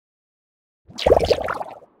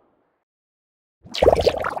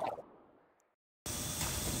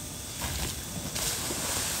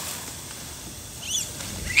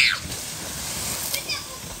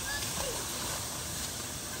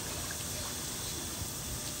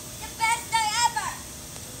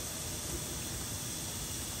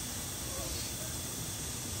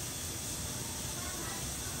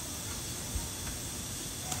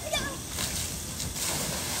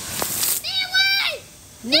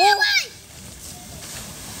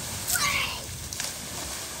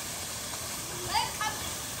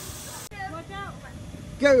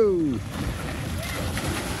Go!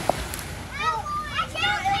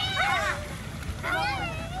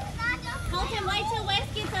 Colton, wait till Wes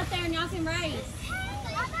gets up there and y'all can race.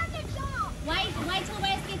 Wait till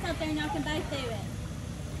Wes gets up there and y'all can both do it.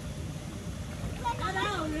 I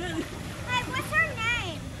know, really. Hey, what's her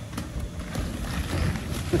name?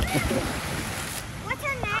 What's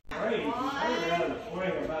her name?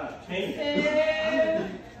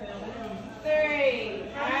 Three.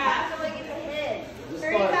 Right.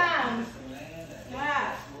 Three times.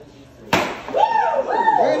 Right.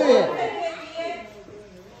 Ready?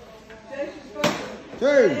 Two. I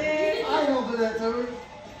ain't gonna do that to her.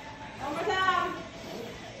 One more time.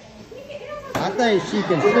 I think she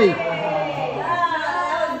can see.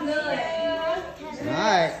 That was good. All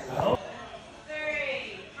right.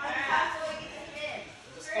 Three. Right.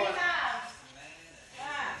 Three times.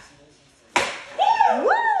 Right.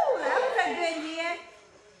 Woo! That was a good year.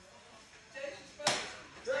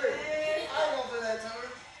 I ain't gonna do that to her.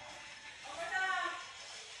 One more time.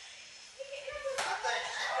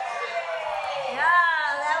 Yeah,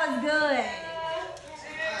 that was good.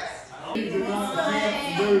 You do not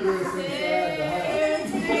have to do this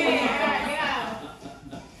inside the house.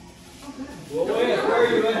 Well, where are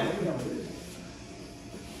you at?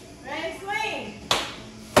 Ready, swing.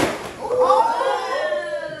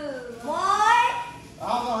 Boy! I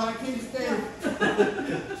don't know how to keep still. I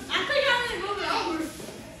think I didn't move it over.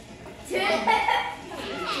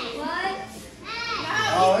 What?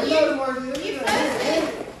 Oh, he knows where it is. You touched it.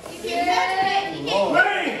 You keep touching it. Lord.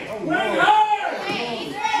 Swing hard!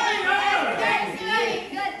 Swing hard. You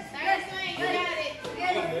got it.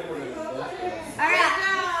 Alright.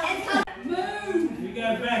 You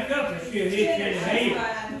gotta back up and she'll hit you in the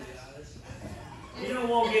head. You don't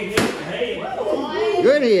want to get hit in the head.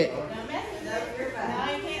 Good hit. Don't mess it up.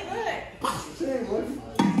 Now you can't look. Say what?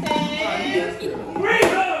 2, Swing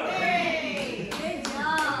hard! 3. Good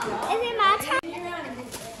job. Is it my turn?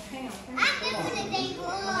 I'm listening to Dave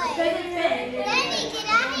Boy. Daddy, get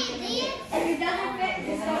out of here, if it doesn't fit,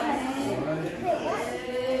 just go ahead.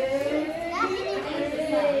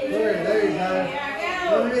 There you go.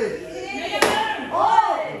 There it is.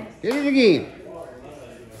 Hit it again.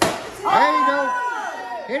 There you go.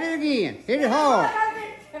 Hit it again. Hit it hard.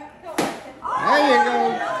 There you go.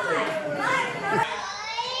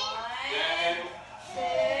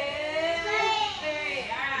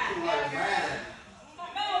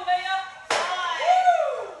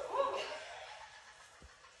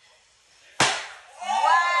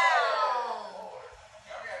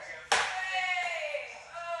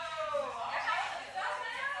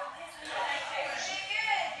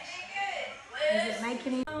 Is it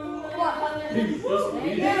making it?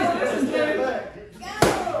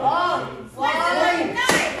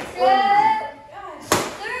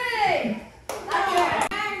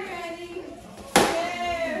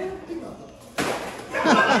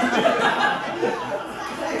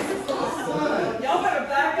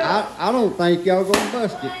 I don't think y'all gonna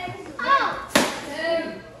bust it. Uh-oh.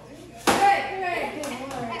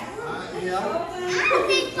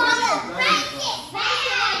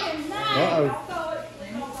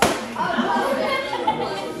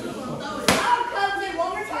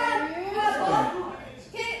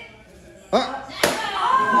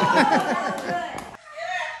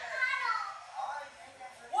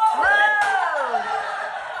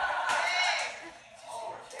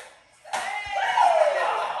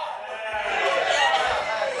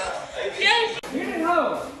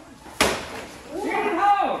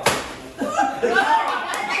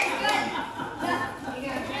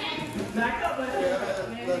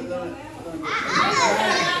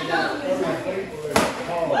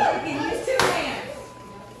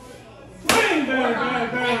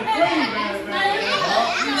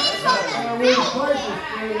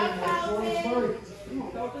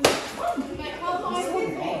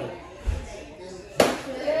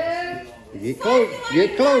 Get close.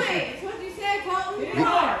 Get closer. That's what you said, Colton.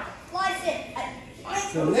 Slice it.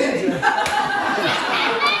 The ninja.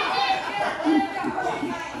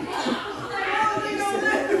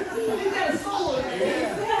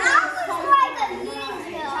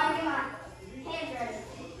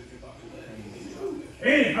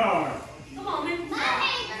 Hit hard. Come on, man.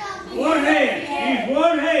 One hand. Use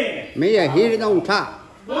one hand. Mia, hit it on top.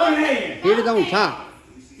 One hand. Hit it on top.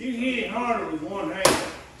 You can hit it harder with one hand.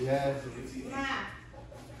 Yeah.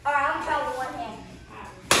 All right, I'm trying with one hand.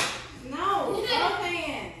 No, both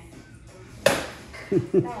hands.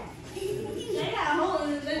 They got a hole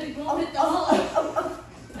in it, then you won't hit the hole.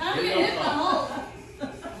 I'm gonna hit the hole.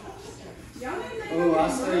 I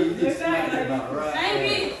say you just smacked it about right. Thank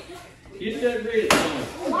you. Get that red on.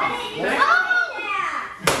 Why didn't you? That-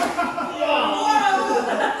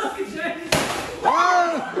 Look at James. Oh!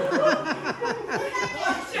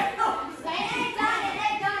 They ain't done it.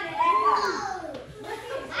 They done it. They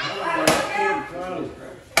done it.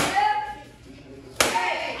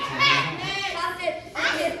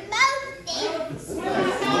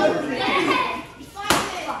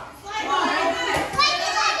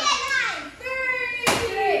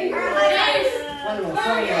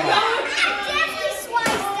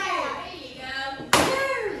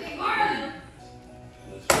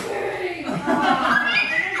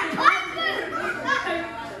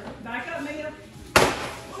 Back up, Mia.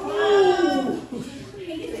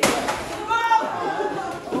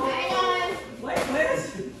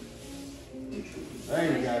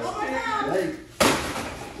 There you go. Hey.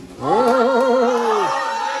 Oh!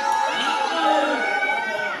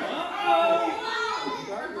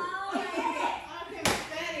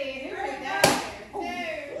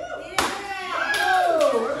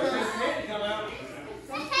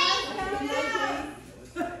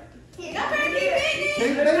 Keep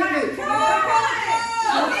beating it.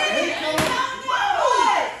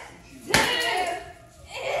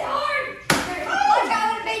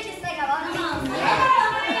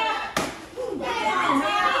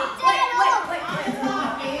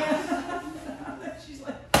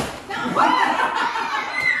 Wait.